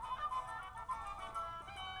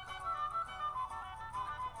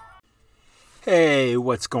Hey,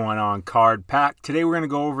 what's going on, Card Pack? Today we're going to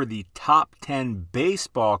go over the top 10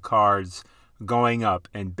 baseball cards going up.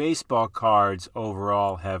 And baseball cards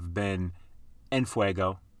overall have been en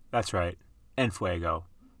fuego. That's right, en fuego.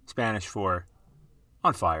 Spanish for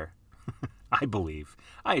on fire, I believe.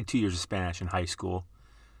 I had 2 years of Spanish in high school.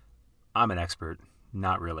 I'm an expert.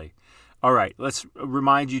 Not really. All right, let's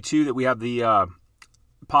remind you, too, that we have the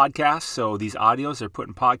podcasts. So these audios are put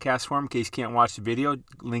in podcast form in case you can't watch the video.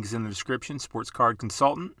 Links in the description. Sports Card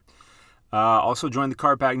Consultant. Also join the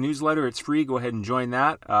Card Pack newsletter. It's free. Go ahead and join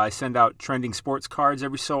that. I send out trending sports cards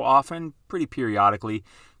every so often, pretty periodically.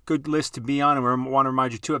 Good list to be on. And we want to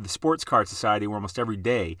remind you too of the Sports Card Society, where almost every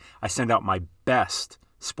day I send out my best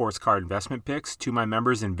sports card investment picks to my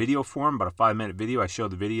members in video form. About a 5-minute video. I show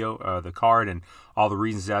the video, the card, and all the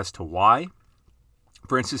reasons as to why.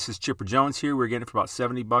 For instance, this Chipper Jones here, we're getting it for about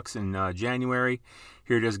 $70 in January.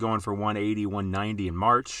 Here it is going for $180, $190 in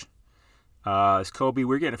March. This Kobe,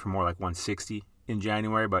 we're getting it for more like $160 in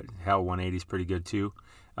January, but hell, $180 is pretty good too.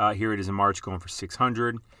 Here it is in March going for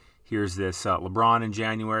 $600. Here's this LeBron in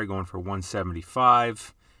January going for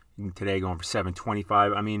 $175. Today going for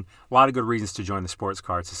 $725. I mean, a lot of good reasons to join the Sports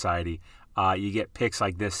Card Society. You get picks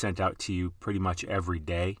like this sent out to you pretty much every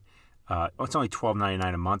day. It's only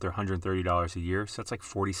 $12.99 a month or $130 a year, so that's like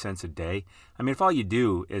 40 cents a day. I mean, if all you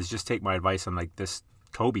do is just take my advice on like this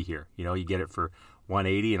Kobe here, you get it for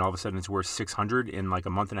 $180 and all of a sudden it's worth $600 in like a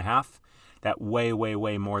month and a half, that way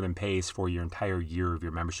more than pays for your entire year of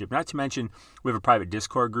your membership. Not to mention, we have a private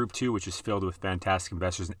Discord group too, which is filled with fantastic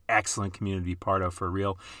investors, an excellent community to be part of for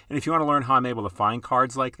real. And if you want to learn how I'm able to find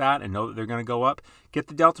cards like that and know that they're going to go up, get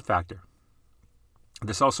the Delta Factor.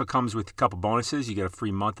 This also comes with a couple bonuses. You get a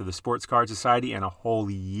free month of the Sports Card Society and a whole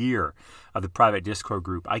year of the private Discord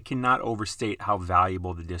group. I cannot overstate how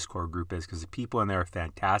valuable the Discord group is because the people in there are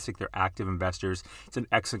fantastic. They're active investors. It's an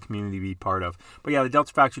excellent community to be part of. But yeah, the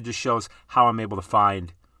Delta Factor just shows how I'm able to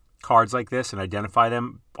find cards like this and identify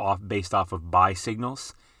them based off of buy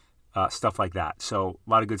signals, stuff like that. So a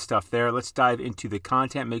lot of good stuff there. Let's dive into the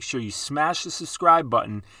content. Make sure you smash the subscribe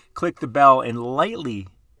button, click the bell, and lightly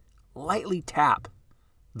tap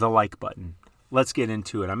the like button. Let's get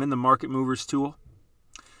into it. I'm in the Market Movers tool.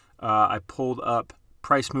 I pulled up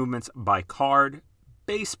price movements by card,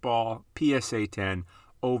 baseball, PSA 10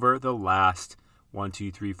 over the last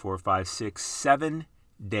 7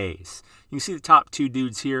 days. You can see the top two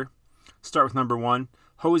dudes here. Start with number one.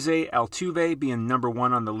 Jose Altuve being number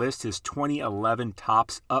one on the list. His 2011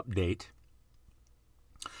 Topps update.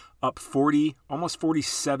 Up 40, almost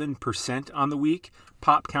 47% on the week.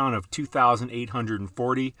 Pop count of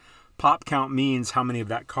 2,840. Pop count means how many of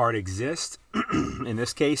that card exists, in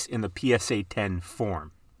this case, in the PSA 10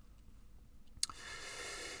 form.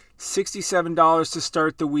 $67 to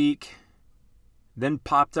start the week. Then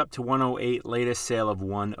popped up to 108, latest sale of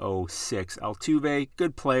 106. Altuve,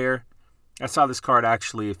 good player. I saw this card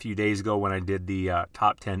actually a few days ago when I did the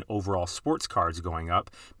top 10 overall sports cards going up.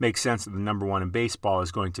 Makes sense that the number one in baseball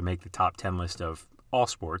is going to make the top 10 list of all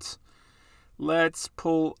sports. Let's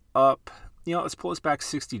pull this back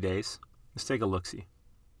 60 days. Let's take a look-see.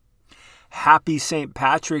 Happy St.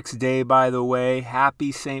 Patrick's Day, by the way.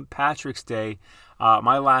 Happy St. Patrick's Day.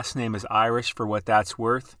 My last name is Irish for what that's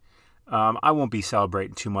worth. I won't be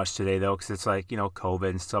celebrating too much today, though, because it's like, COVID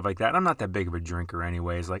and stuff like that. And I'm not that big of a drinker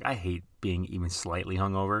anyways. Like, I hate being even slightly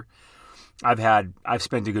hungover. I've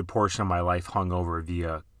spent a good portion of my life hungover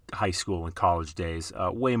via high school and college days,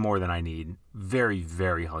 way more than I need. Very,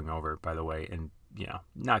 very hungover, by the way, and,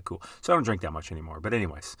 not cool. So I don't drink that much anymore. But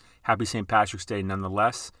anyways, happy St. Patrick's Day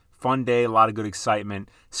nonetheless. Fun day, a lot of good excitement.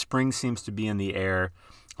 Spring seems to be in the air.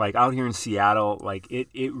 Like out here in Seattle, like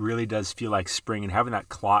it really does feel like spring, and having that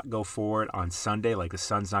clock go forward on Sunday, like the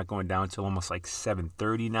sun's not going down until almost like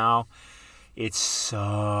 7:30 now. It's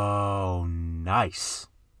so nice.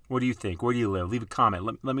 What do you think? Where do you live? Leave a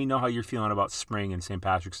comment. Let me know how you're feeling about spring and St.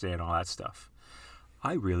 Patrick's Day and all that stuff.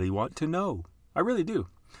 I really want to know. I really do.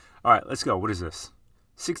 All right, let's go. What is this?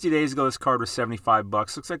 60 days ago, this card was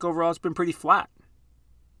 $75. Looks like overall it's been pretty flat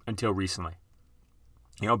until recently.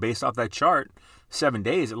 Based off that chart, 7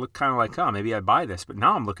 days, it looked kind of like, maybe I buy this. But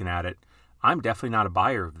now I'm looking at it, I'm definitely not a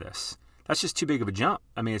buyer of this. That's just too big of a jump.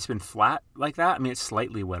 I mean, it's been flat like that. I mean, it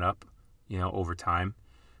slightly went up, over time.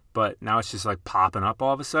 But now it's just like popping up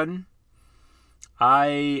all of a sudden.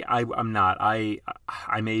 I'm not. I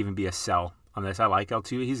may even be a sell on this. I like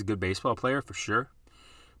Altuve. He's a good baseball player for sure.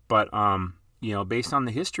 But, based on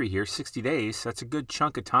the history here, 60 days, that's a good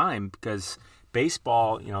chunk of time because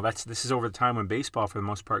baseball, this is over the time when baseball for the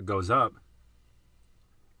most part goes up.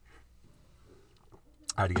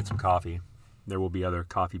 I had to get some coffee. There will be other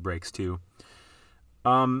coffee breaks too.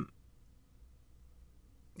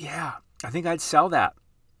 Yeah, I think I'd sell that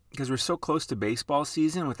because we're so close to baseball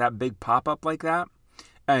season with that big pop-up like that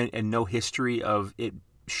and no history of it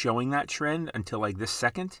showing that trend until like this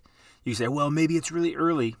second. You say, well, maybe it's really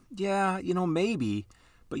early. Yeah, maybe.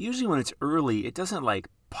 But usually when it's early, it doesn't like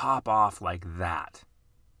pop off like that.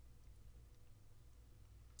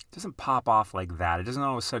 It doesn't pop off like that. It doesn't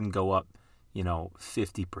all of a sudden go up,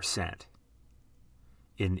 50%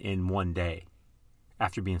 in one day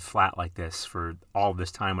after being flat like this for all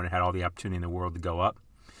this time when it had all the opportunity in the world to go up.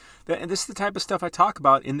 And this is the type of stuff I talk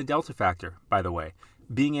about in the Delta Factor, by the way,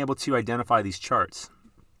 being able to identify these charts.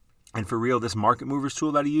 And for real, this market movers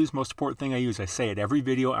tool that I use, most important thing I use, I say it every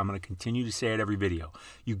video. I'm going to continue to say it every video.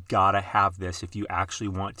 You got to have this if you actually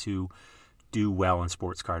want to do well in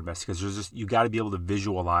sports card investing, because you got to be able to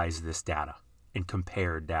visualize this data and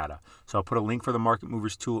compare data. So I'll put a link for the market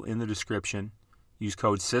movers tool in the description. Use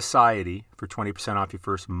code SOCIETY for 20% off your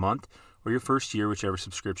first month or your first year, whichever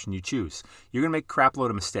subscription you choose. You're going to make a crap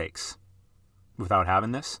load of mistakes without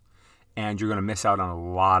having this, and you're going to miss out on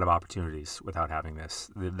a lot of opportunities without having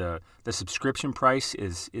this. The subscription price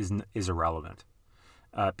is irrelevant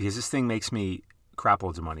because this thing makes me crap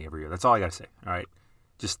loads of money every year. That's all I got to say. All right,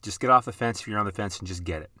 just get off the fence if you're on the fence and just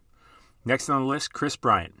get it. Next on the list, Chris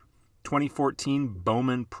Bryant, 2014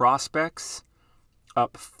 Bowman Prospects,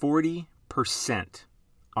 up 40%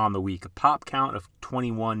 on the week. A pop count of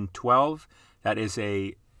 2112. That is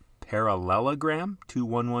a parallelogram,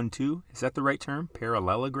 2112. Is that the right term?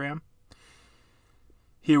 Parallelogram.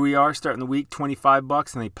 Here we are starting the week, $25, and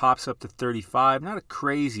then he pops up to 35. Not a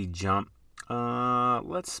crazy jump. But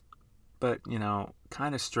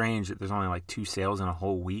kind of strange that there's only like 2 sales in a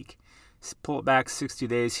whole week. Let's pull it back 60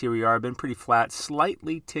 days. Here we are. Been pretty flat,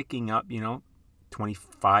 slightly ticking up, $25,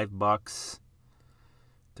 $30.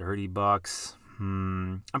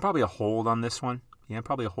 I'm probably a hold on this one. Yeah, I'm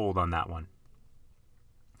probably a hold on that one.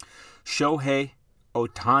 Shohei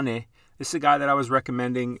Ohtani. This is a guy that I was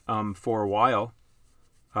recommending for a while.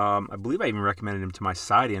 I believe I even recommended him to my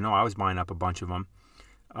society. I know I was buying up a bunch of them.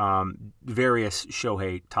 Various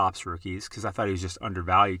Shohei Topps rookies because I thought he was just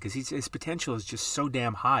undervalued because his potential is just so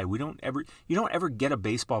damn high. You don't ever get a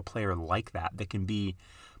baseball player like that can be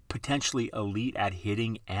potentially elite at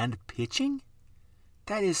hitting and pitching.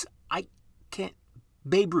 That is, I can't.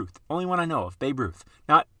 Babe Ruth, only one I know of, Babe Ruth.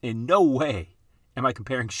 Not in no way am I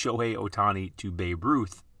comparing Shohei Ohtani to Babe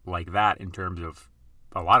Ruth like that in terms of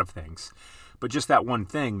a lot of things, but just that one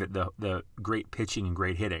thing, that the great pitching and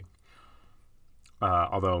great hitting.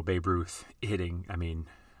 Although Babe Ruth hitting, I mean,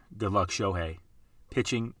 good luck Shohei.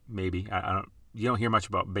 Pitching, maybe. You don't hear much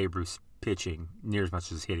about Babe Ruth's pitching near as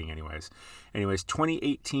much as hitting, anyways.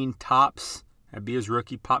 2018 Topps. That'd be his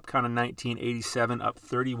rookie. Pop count of 1987, up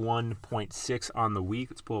 31.6 on the week.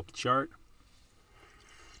 Let's pull up the chart.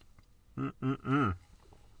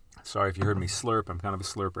 Sorry if you heard me slurp. I'm kind of a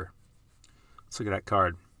slurper. Let's look at that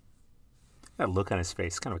card. That look on his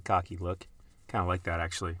face, kind of a cocky look. Kind of like that,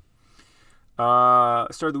 actually.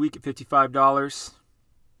 Started the week at $55.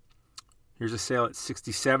 Here's a sale at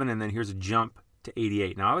 $67, and then here's a jump to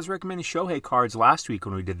 $88. Now, I was recommending Shohei cards last week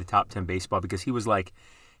when we did the top 10 baseball because he was like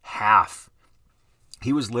half.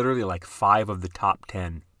 He was literally like 5 of the top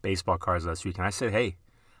 10 baseball cards last week. And I said, hey,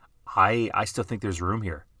 I still think there's room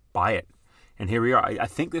here. Buy it. And here we are. I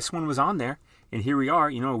think this one was on there. And here we are.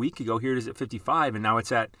 A week ago, here it is at 55, and now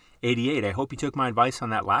it's at 88. I hope you took my advice on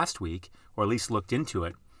that last week, or at least looked into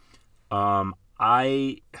it.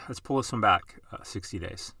 Let's pull this one back 60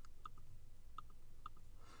 days.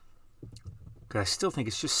 Because I still think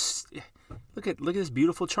it's just, look at this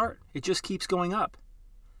beautiful chart. It just keeps going up.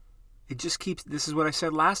 It just keeps, this is what I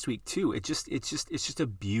said last week too. It's just a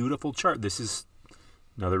beautiful chart. This is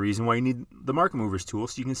another reason why you need the market movers tool,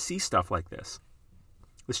 so you can see stuff like this.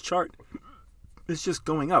 This chart is just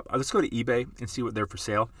going up. Let's go to eBay and see what they're for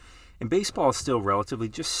sale. And baseball is still relatively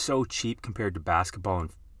just so cheap compared to basketball and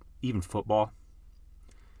even football.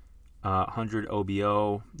 100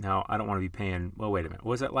 OBO. Now, I don't want to be paying, well, wait a minute.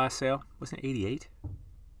 What was that last sale? Wasn't it 88?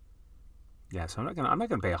 Yeah, so I'm not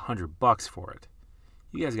gonna pay $100 for it.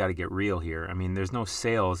 You guys got to get real here. I mean, there's no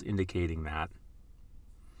sales indicating that.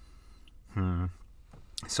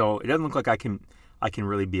 So it doesn't look like I can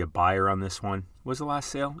really be a buyer on this one. What was the last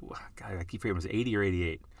sale? God, I keep forgetting, was it 80 or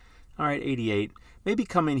 88? All right, 88. Maybe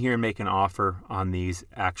come in here and make an offer on these,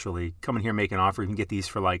 actually. Come in here and make an offer. You can get these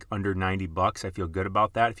for like under $90. I feel good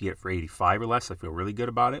about that. If you get it for 85 or less, I feel really good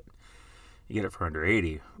about it. You get it for under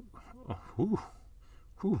 80. You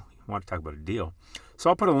want to talk about a deal. So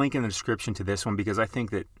I'll put a link in the description to this one because I think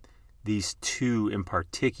that these two in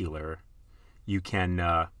particular, you can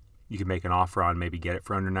make an offer on, maybe get it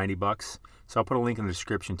for under $90. So I'll put a link in the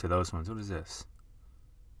description to those ones. What is this?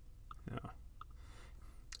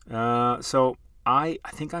 So I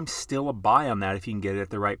think I'm still a buy on that if you can get it at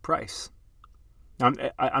the right price. I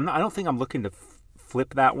don't think I'm looking to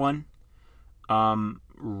flip that one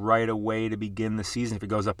right away to begin the season. If it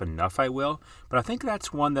goes up enough, I will. But I think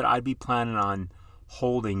that's one that I'd be planning on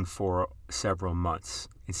holding for several months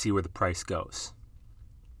and see where the price goes.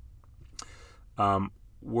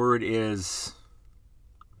 Word is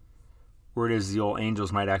the old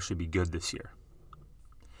Angels might actually be good this year.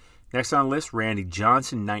 Next on the list, Randy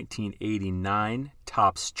Johnson, 1989.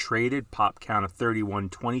 Tops traded, pop count of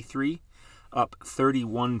 3123, up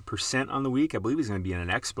 31% on the week. I believe he's going to be in an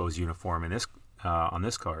Expos uniform in this on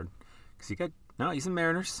this card. Because he's in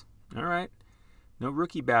Mariners. All right. No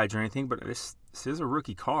rookie badge or anything, but this is a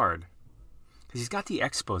rookie card. Because he's got the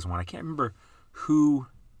Expos one. I can't remember who.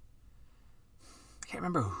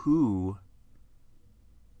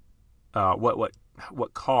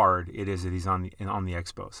 What card it is that he's on the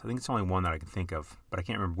Expos. I think it's only one that I can think of, but I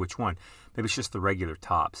can't remember which one. Maybe it's just the regular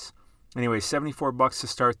tops. Anyway, $74 to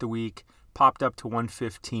start the week, popped up to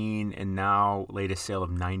 $115, and now latest sale of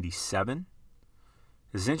 $97.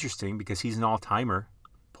 This is interesting because he's an all-timer.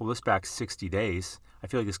 Pull this back 60 days. I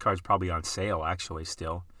feel like this card's probably on sale actually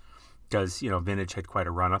still, because Vintage had quite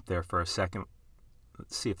a run up there for a second.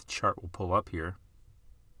 Let's see if the chart will pull up here.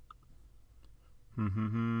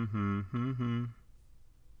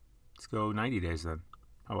 Let's go 90 days then.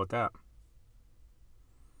 How about that?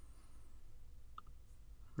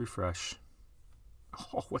 Refresh.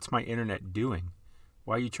 Oh, what's my internet doing?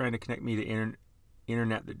 Why are you trying to connect me to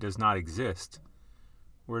internet that does not exist?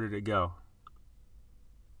 Where did it go?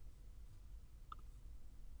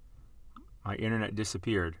 My internet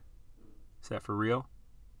disappeared. Is that for real?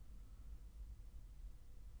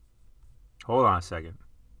 Hold on a second.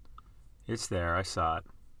 It's there. I saw it.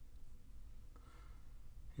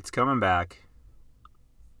 It's coming back.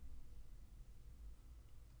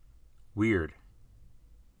 Weird.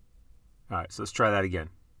 All right, so let's try that again.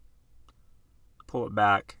 Pull it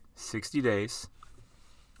back 60 days.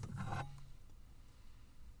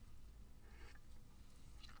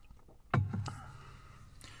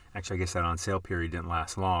 Actually, I guess that on sale period didn't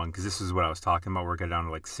last long because this is what I was talking about. We're getting down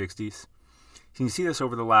to like 60s. So you can see this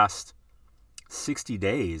over the last 60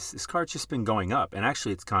 days. This card's just been going up. And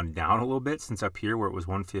actually, it's gone down a little bit since up here where it was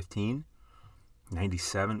 115,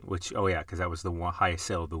 97, which, oh yeah, because that was the highest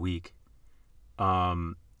sale of the week.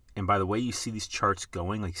 And by the way you see these charts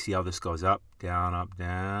going, like see how this goes up, down,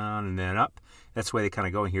 and then up. That's the way they kind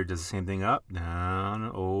of go. And here it does the same thing. Up,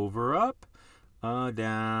 down, over, up.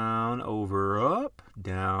 Down, over, up,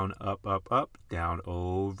 down, up, down,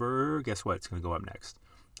 over. Guess what? It's going to go up next.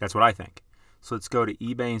 That's what I think. So let's go to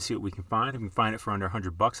eBay and see what we can find. If we can find it for under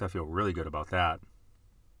 $100, I feel really good about that.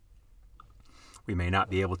 We may not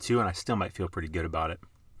be able to, and I still might feel pretty good about it.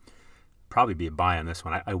 Probably be a buy on this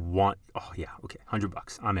one. I want, oh yeah, okay,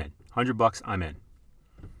 $100. I'm in. $100, I'm in.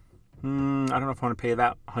 I don't know if I want to pay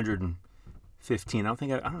that. 115. I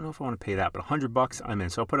don't know if I want to pay that, but $100 I'm in.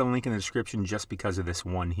 So I'll put a link in the description just because of this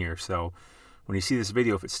one here. So when you see this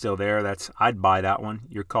video, if it's still there, I'd buy that one.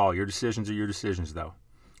 Your call. Your decisions are your decisions though.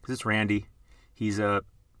 Because it's Randy. He's a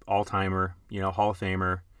all-timer, Hall of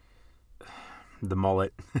Famer, the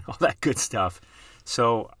mullet, all that good stuff.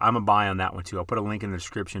 So I'm a buy on that one too. I'll put a link in the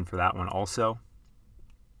description for that one also.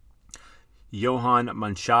 Johan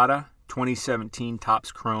Manchada, 2017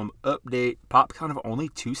 Topps Chrome update. Pop count of only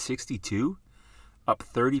 262. Up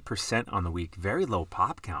 30% on the week. Very low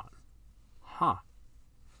pop count. Huh.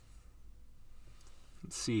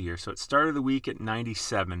 Let's see here. So it started the week at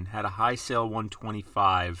 97. Had a high sale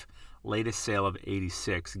 125. Latest sale of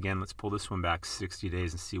 86. Again, let's pull this one back 60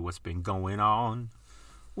 days and see what's been going on.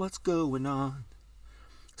 What's going on?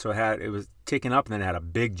 So it was ticking up and then it had a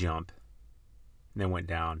big jump. And then went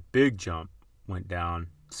down. Big jump. Went down.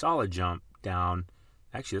 Solid jump. Down.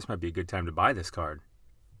 Actually, this might be a good time to buy this card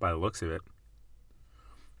by the looks of it.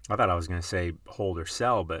 I thought I was going to say hold or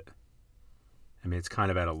sell, but I mean, it's kind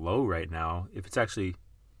of at a low right now. If it's actually,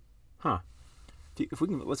 if we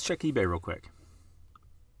can, let's check eBay real quick.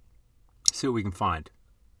 See what we can find.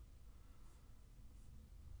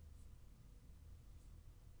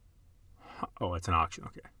 Oh, it's an auction.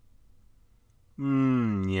 Okay.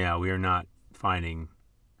 Yeah, we are not finding.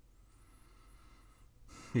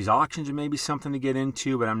 These auctions are maybe something to get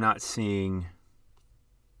into, but I'm not seeing.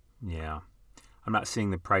 Yeah, I'm not seeing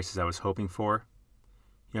the prices I was hoping for.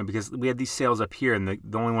 Because we had these sales up here, and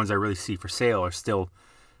the only ones I really see for sale are still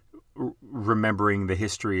remembering the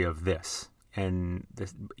history of this. and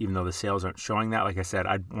even though the sales aren't showing that, like I said,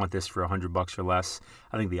 I'd want this for $100 or less.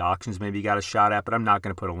 I think the auctions maybe got a shot at, but I'm not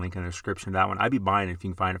going to put a link in the description of that one. I'd be buying it if you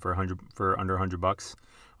can find it for under $100,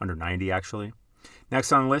 under 90 actually.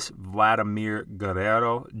 Next on the list, Vladimir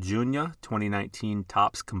Guerrero Jr., 2019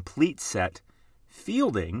 Topps Complete Set,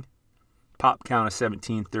 fielding, pop count of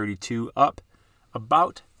 1732, up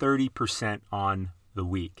about 30% on the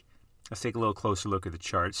week. Let's take a little closer look at the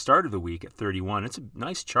chart. Start of the week at 31. It's a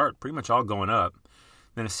nice chart, pretty much all going up.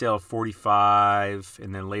 Then a sale of 45,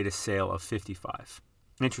 and then latest sale of 55.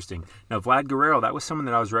 Interesting. Now, Vlad Guerrero, that was someone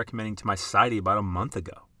that I was recommending to my society about a month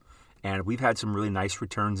ago. And we've had some really nice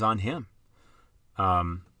returns on him.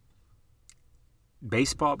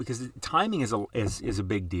 Baseball, because timing is a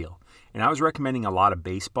big deal. And I was recommending a lot of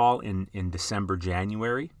baseball in December,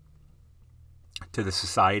 January to the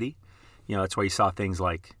society. That's why you saw things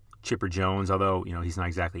like Chipper Jones, although, he's not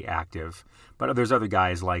exactly active. But there's other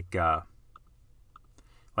guys like Vlad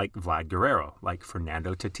Guerrero, like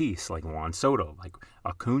Fernando Tatis, like Juan Soto, like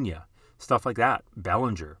Acuna, stuff like that.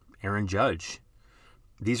 Bellinger, Aaron Judge.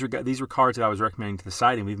 These were cards that I was recommending to the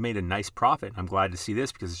site, and we've made a nice profit. I'm glad to see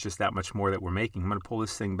this because it's just that much more that we're making. I'm going to pull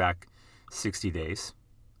this thing back 60 days.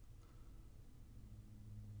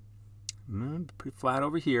 Pretty flat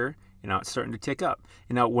over here. And now it's starting to tick up.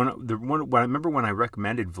 And now when I remember when I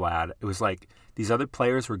recommended Vlad, it was like these other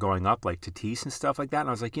players were going up, like Tatis and stuff like that. And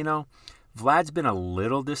I was like, Vlad's been a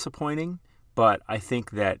little disappointing, but I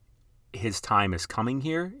think that his time is coming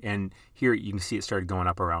here. And here you can see it started going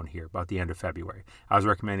up around here, about the end of February. I was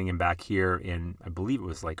recommending him back here in, I believe it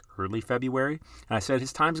was like early February. And I said,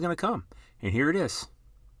 his time's going to come. And here it is.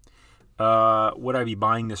 Would I be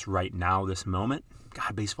buying this right now, this moment?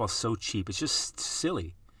 God, baseball's so cheap. It's just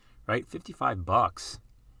silly. Right? $55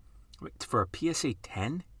 for a PSA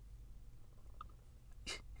 10.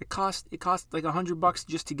 It cost like $100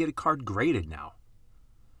 just to get a card graded now.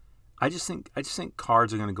 I just think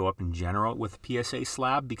cards are going to go up in general with PSA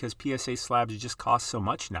slab because PSA slabs just cost so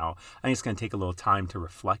much now. I think it's going to take a little time to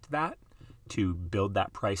reflect that, to build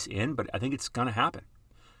that price in, but I think it's going to happen.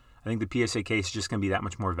 I think the PSA case is just going to be that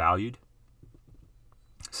much more valued.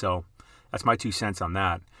 So that's my 2 cents on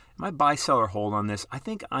that. My buy, sell, or hold on this, I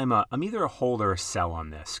think I'm either a hold or a sell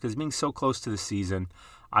on this because being so close to the season,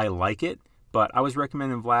 I like it. But I was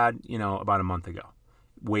recommending Vlad, about a month ago,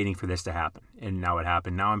 waiting for this to happen, and now it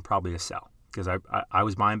happened. Now I'm probably a sell because I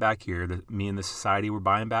was buying back here. Me and the society were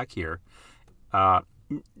buying back here. Not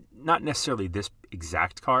necessarily this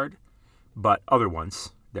exact card, but other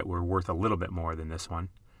ones that were worth a little bit more than this one.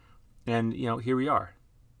 And here we are,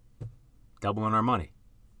 doubling our money.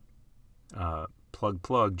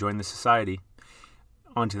 Plug, join the society.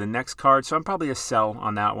 On to the next card. So I'm probably a sell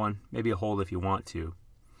on that one. Maybe a hold if you want to.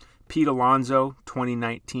 Pete Alonso,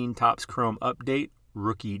 2019 Topps Chrome Update.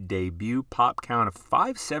 Rookie debut. Pop count of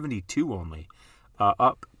 572 only.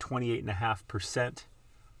 Up 28.5%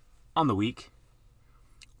 on the week.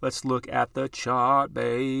 Let's look at the chart,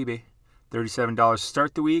 baby. $37 to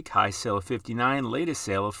start the week. High sale of 59. Latest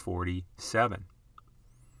sale of 47.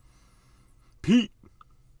 Pete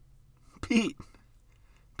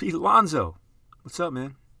Alonso. What's up,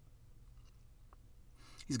 man?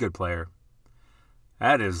 He's a good player.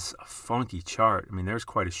 That is a funky chart. I mean, there's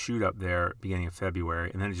quite a shoot up there beginning of February,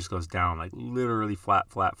 and then it just goes down, like literally flat,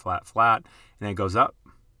 and then it goes up,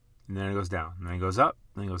 and then it goes down, and then it goes up,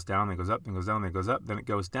 then it goes down, then it goes up, then it goes down, then it goes up, then it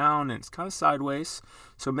goes down, and it's kind of sideways.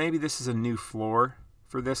 So maybe this is a new floor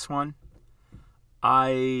for this one.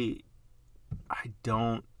 I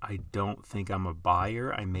don't think I'm a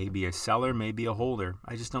buyer. I may be a seller, maybe a holder.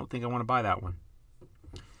 I just don't think I want to buy that one.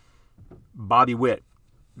 Bobby Witt,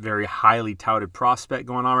 very highly touted prospect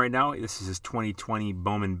going on right now. This is his 2020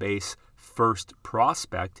 Bowman Base first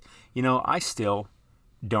prospect. I still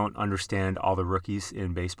don't understand all the rookies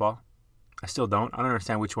in baseball. I still don't. I don't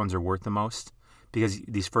understand which ones are worth the most because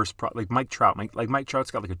these first like Mike Trout. Mike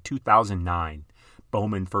Trout's got like a 2009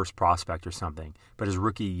 Bowman first prospect or something, but his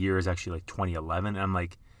rookie year is actually like 2011. And I'm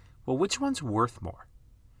like, well, which one's worth more?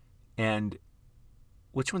 And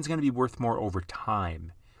which one's going to be worth more over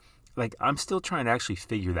time? Like, I'm still trying to actually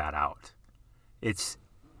figure that out.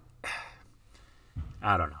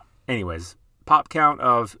 I don't know. Anyways, pop count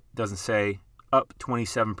of, doesn't say, up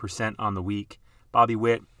 27% on the week. Bobby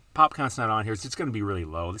Witt, pop count's not on here, so it's going to be really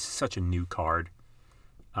low. This is such a new card.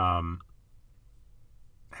 That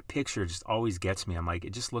picture just always gets me. I'm like,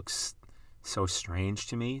 it just looks so strange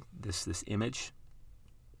to me, this image.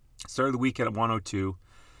 Started the week at 102,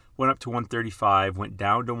 went up to 135, went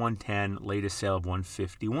down to 110, latest sale of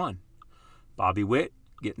 151. Bobby Witt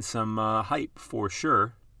getting some hype for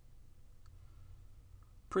sure.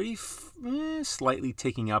 slightly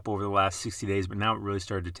ticking up over the last 60 days, but now it really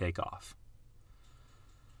started to take off.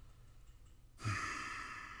 Am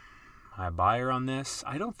I a buyer on this?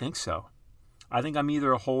 I don't think so. I think I'm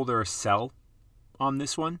either a hold or a sell on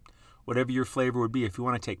this one. Whatever your flavor would be. If you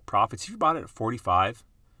want to take profits, if you bought it at 45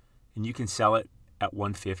 and you can sell it at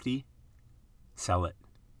 150, sell it.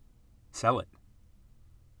 Sell it.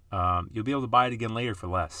 You'll be able to buy it again later for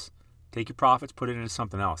less. Take your profits, put it into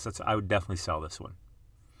something else. I would definitely sell this one.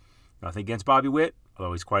 Nothing against Bobby Witt,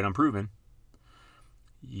 although he's quite unproven.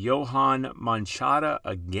 Yohan Moncada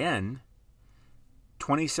again.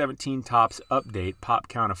 2017 Topps update. Pop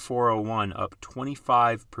count of 401, up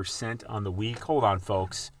 25% on the week. Hold on,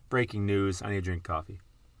 folks. Breaking news. I need to drink coffee.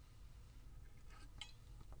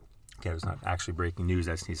 Okay, it's not actually breaking news.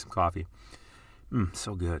 I just need some coffee.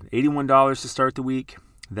 So good. $81 to start the week,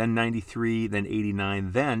 then $93, then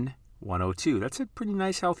 $89, then $102. That's a pretty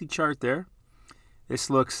nice, healthy chart there. This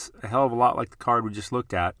looks a hell of a lot like the card we just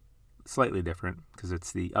looked at. Slightly different because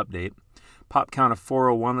it's the update. Pop count of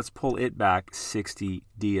 401. Let's pull it back 60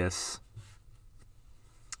 DS.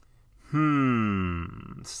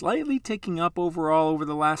 Slightly ticking up overall over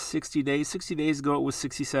the last 60 days. 60 days ago it was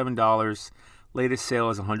 $67. Latest sale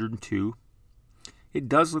is $102. It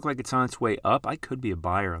does look like it's on its way up. I could be a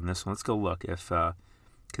buyer on this one. Let's go look. Because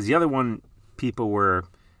the other one, people were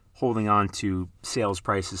holding on to sales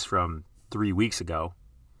prices from 3 weeks ago.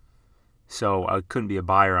 So I couldn't be a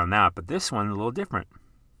buyer on that. But this one, a little different.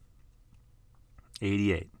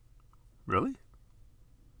 88. Really?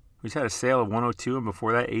 We just had a sale of 102 and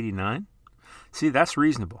before that 89? See, that's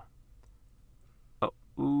reasonable.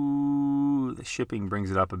 The shipping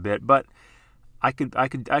brings it up a bit, but I could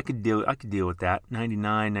deal with that.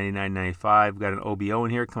 99, 99, 95. Got an OBO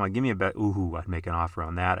in here. Come on, give me a bet. I'd make an offer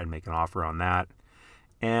on that.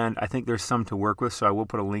 And I think there's some to work with, so I will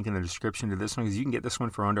put a link in the description to this one because you can get this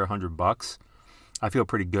one for under $100. I feel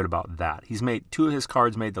pretty good about that. He's made 2 of his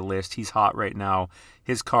cards made the list. He's hot right now.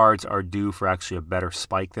 His cards are due for actually a better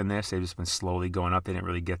spike than this. They've just been slowly going up. They didn't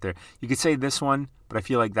really get there. You could say this one, but I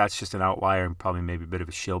feel like that's just an outlier and probably maybe a bit of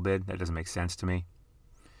a shill bid. That doesn't make sense to me.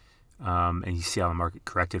 And you see how the market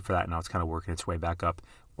corrected for that. Now it's kind of working its way back up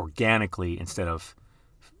organically instead of,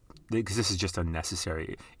 because this is just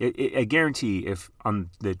unnecessary. I guarantee if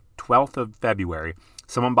on the 12th of February,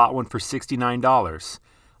 someone bought one for $69,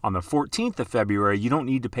 on the 14th of February, you don't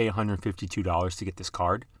need to pay $152 to get this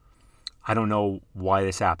card. I don't know why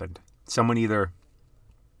this happened. Someone either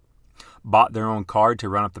bought their own card to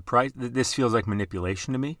run up the price. This feels like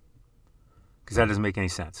manipulation to me because that doesn't make any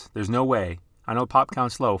sense. There's no way. I know pop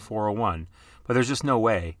count's low, 401, but there's just no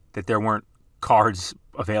way that there weren't cards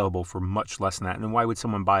available for much less than that. And why would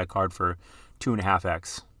someone buy a card for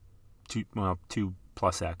 2.5x, 2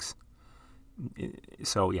 plus X?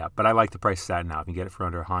 So, yeah, but I like the price of that now. If you get it for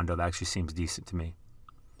under a Hondo, that actually seems decent to me.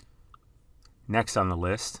 Next on the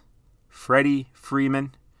list, Freddie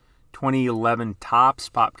Freeman, 2011 Topps,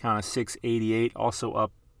 pop count of 688, also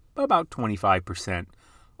up about 25%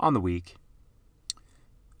 on the week.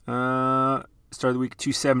 Start of the week at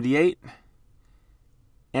 278,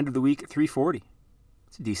 end of the week at 340.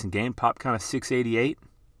 It's a decent game. Pop count of 688.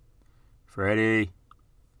 Freddie.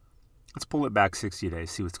 Let's pull it back 60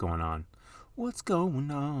 days, see what's going on. What's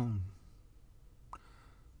going on?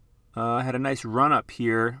 I had a nice run up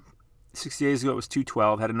here. 60 days ago it was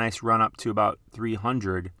 212. Had a nice run up to about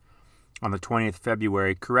 300 on the 20th of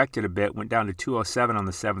February. Corrected a bit. Went down to 207 on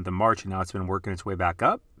the 7th of March. And now it's been working its way back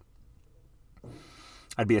up.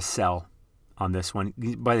 I'd be a sell on this one.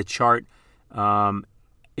 By the chart,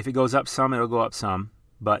 if it goes up some, it'll go up some.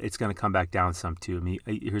 But it's going to come back down some too. I mean,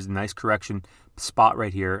 here's a nice correction spot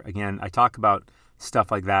right here. Again, I talk about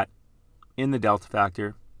stuff like that in the Delta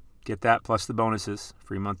Factor. Get that plus the bonuses.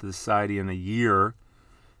 Free month of the society and a year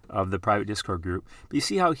of the private Discord group. But you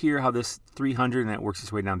see how this 300 and that works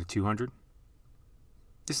its way down to 200?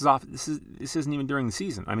 This is off. This isn't even during the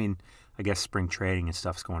season. I mean, I guess spring training and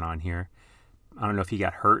stuff's going on here. I don't know if he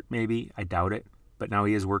got hurt maybe. I doubt it. But now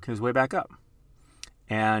he is working his way back up.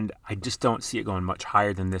 And I just don't see it going much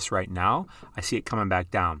higher than this right now. I see it coming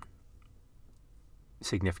back down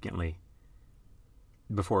significantly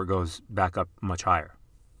before it goes back up much higher.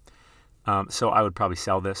 So I would probably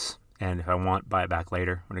sell this, and if I want, buy it back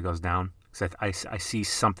later when it goes down. Because I see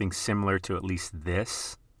something similar to at least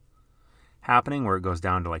this happening, where it goes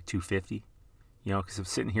down to like 250. You know, because if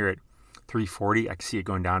it's sitting here at 340, I can see it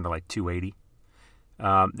going down to like 280.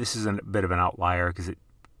 This is a bit of an outlier because it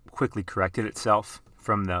quickly corrected itself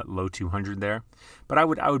from the low 200 there. But I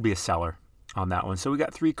would be a seller on that one. So we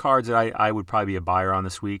got 3 cards that I would probably be a buyer on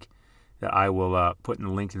this week that I will put in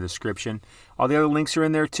the link to the description. All the other links are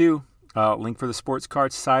in there too. Link for the Sports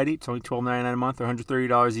Card Society. It's only $12.99 a month or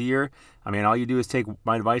 $130 a year. I mean, all you do is take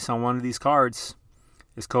my advice on one of these cards.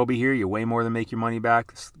 This Kobe here, you way more than make your money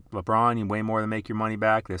back. This LeBron, you way more than make your money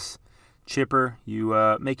back. This Chipper,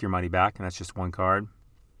 you make your money back, and that's just one card.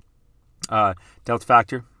 Delta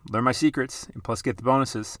Factor, learn my secrets, and plus get the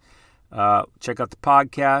bonuses. Check out the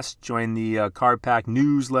podcast, join the Card Pack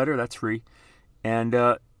newsletter, that's free. And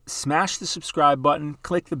smash the subscribe button,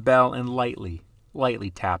 click the bell, and lightly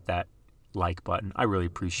tap that like button. I really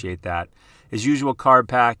appreciate that. As usual, Card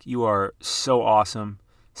Pack, you are so awesome.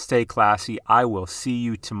 Stay classy. I will see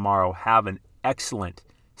you tomorrow. Have an excellent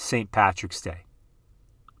St. Patrick's Day.